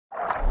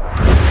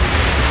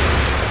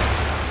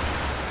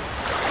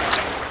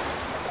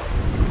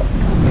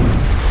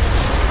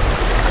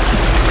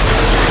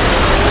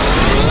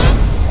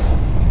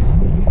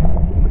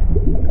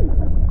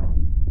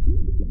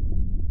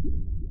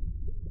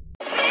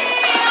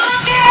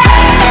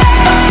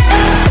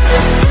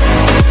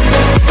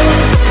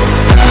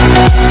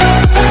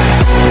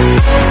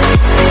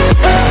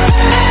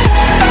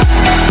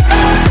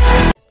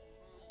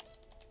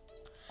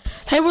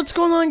What's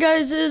going on,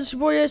 guys? It's your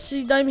boy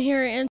SC Diamond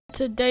here, and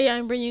today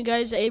I'm bringing you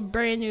guys a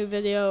brand new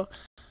video.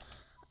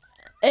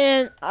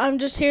 And I'm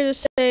just here to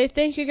say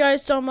thank you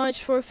guys so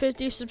much for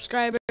 50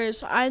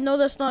 subscribers. I know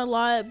that's not a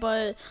lot,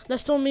 but that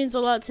still means a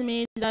lot to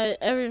me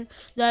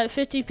that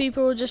 50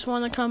 people just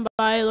want to come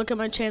by, look at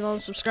my channel,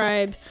 and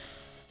subscribe.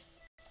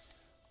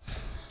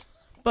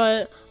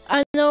 But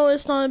I know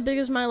it's not as big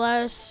as my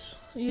last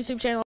YouTube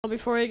channel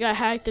before it got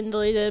hacked and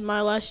deleted.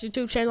 My last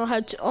YouTube channel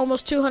had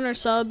almost 200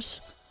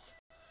 subs.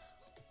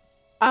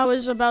 I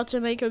was about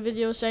to make a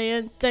video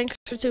saying thanks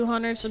for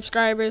 200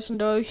 subscribers and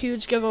do a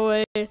huge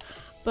giveaway,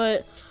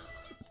 but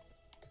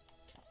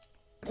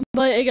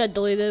it got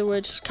deleted,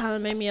 which kind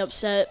of made me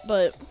upset.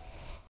 But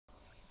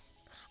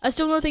I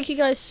still want to thank you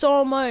guys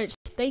so much.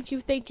 Thank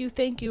you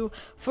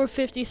for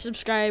 50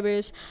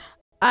 subscribers.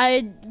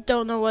 I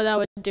don't know what I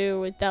would do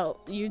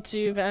without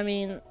YouTube. I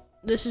mean,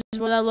 this is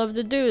what I love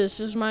to do. This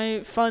is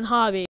my fun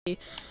hobby.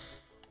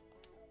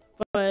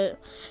 But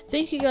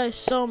thank you guys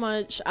so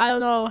much. I don't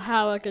know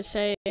how I could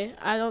say it.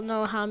 I don't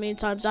know how many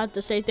times I have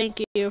to say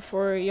thank you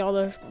for y'all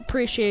to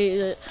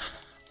appreciate it.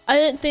 I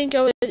didn't think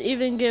I would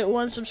even get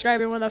 1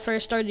 subscriber when I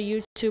first started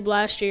YouTube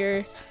last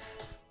year.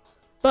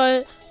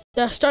 But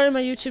I started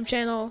my YouTube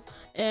channel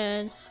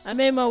and I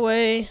made my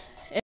way,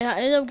 and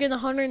I ended up getting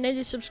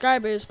 180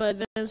 subscribers, but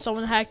then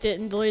someone hacked it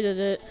and deleted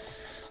it.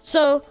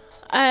 So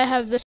I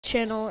have this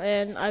channel,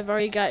 and I've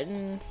already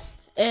gotten,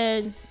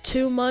 in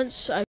 2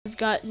 months, I've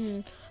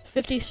gotten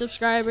 50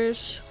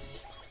 subscribers.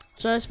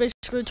 So that's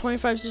basically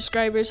 25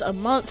 subscribers a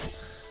month.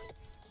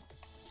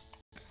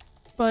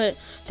 But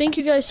thank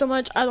you guys so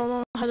much. I don't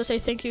know how to say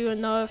thank you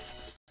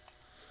enough.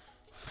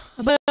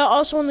 But I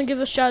also want to give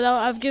a shout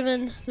out. I've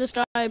given this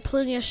guy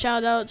plenty of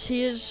shout outs.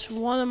 He is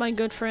one of my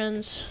good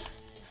friends.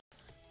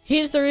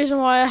 He's the reason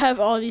why I have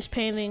all these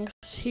paintings.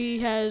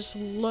 His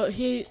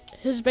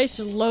base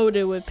is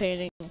loaded with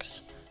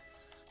paintings.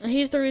 And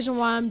he's the reason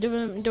why I'm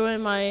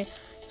doing my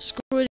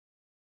Squid.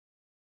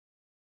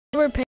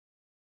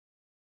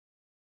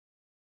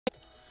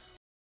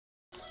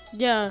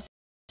 Yeah,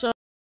 so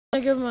I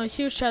give him a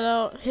huge shout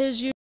out.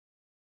 His YouTube,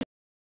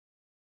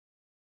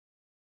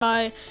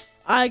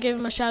 I gave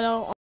him a shout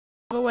out.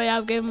 On the way, I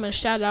gave him a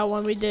shout out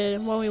when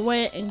we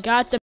went and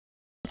got the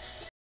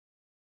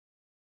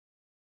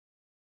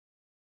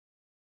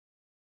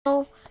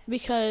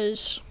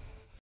because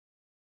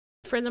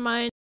a friend of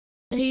mine,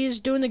 he's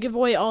doing the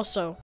giveaway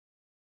also.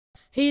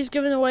 He's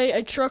giving away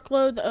a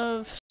truckload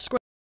of square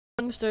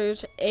paintings.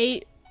 There's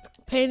 8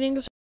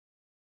 paintings.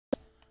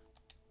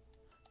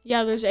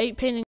 Yeah, there's 8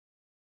 paintings.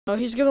 So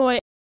he's giving away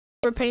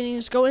 8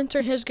 paintings. Go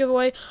enter his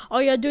giveaway.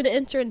 All you gotta do to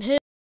enter in his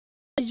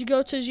is you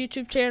go to his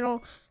YouTube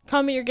channel,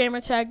 comment your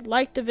gamer tag,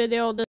 like the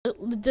video,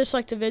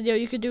 dislike the video.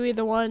 You could do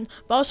either one,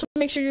 but also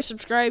make sure you're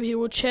subscribed. He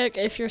will check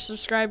if you're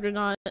subscribed or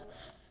not.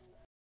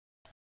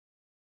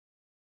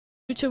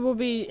 YouTube will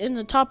be in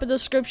the top of the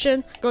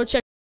description. Go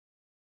check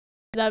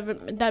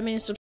that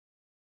means subscribe.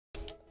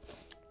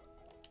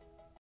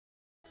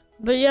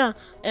 But yeah,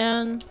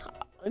 and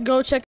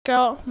go check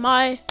out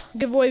my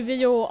giveaway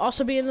video. Will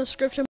also be in the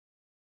description.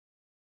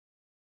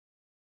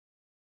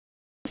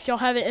 If y'all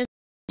haven't entered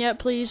yet,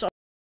 please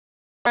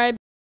subscribe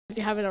if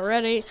you haven't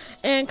already,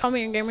 and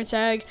comment your gamer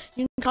tag.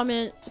 You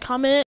can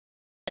comment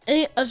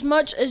as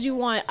much as you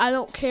want. I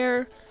don't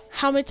care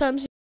how many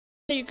times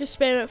you can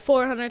spam it.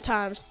 400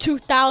 times,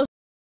 2,000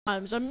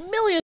 times,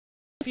 1,000,000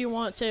 if you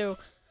want to.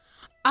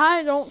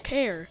 I don't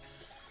care,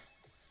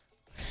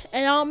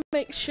 and I'll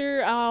make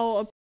sure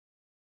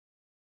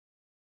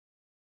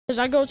because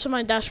I go to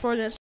my dashboard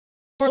and it's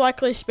more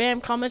likely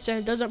spam comments and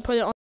it doesn't put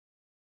it on.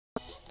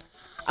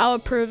 I'll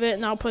approve it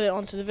and I'll put it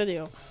onto the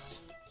video.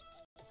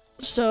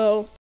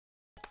 So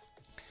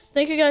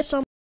thank you guys so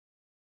much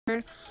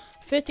for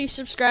 50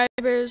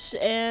 subscribers,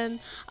 and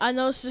I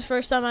know this is the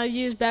first time I've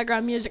used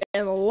background music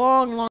in a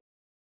long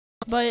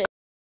but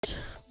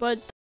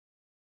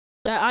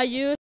that I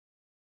use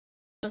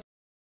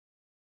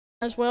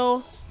as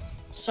well.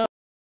 So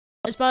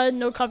it's by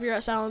No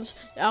Copyright Sounds.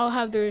 I'll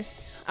have their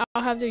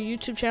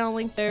YouTube channel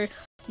link there.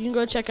 You can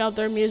go check out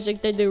their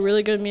music. They do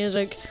really good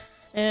music.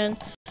 And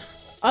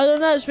other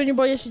than that, it's been your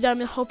boy SC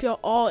Diamond. Hope y'all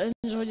all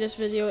enjoyed this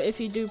video. If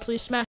you do,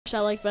 please smash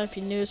that like button. If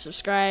you're new,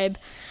 subscribe.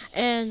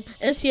 And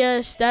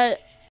SCS,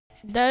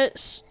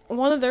 that's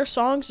one of their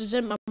songs is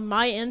in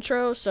my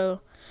intro, so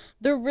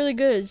they're really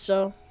good.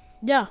 So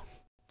yeah.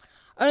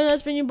 Other than that,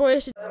 it's been your boy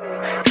SC.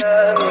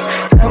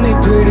 Tell me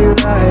pretty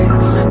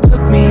lies,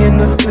 look me in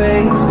the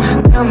face,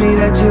 tell me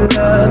that you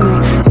love me,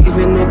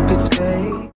 even if it's fake.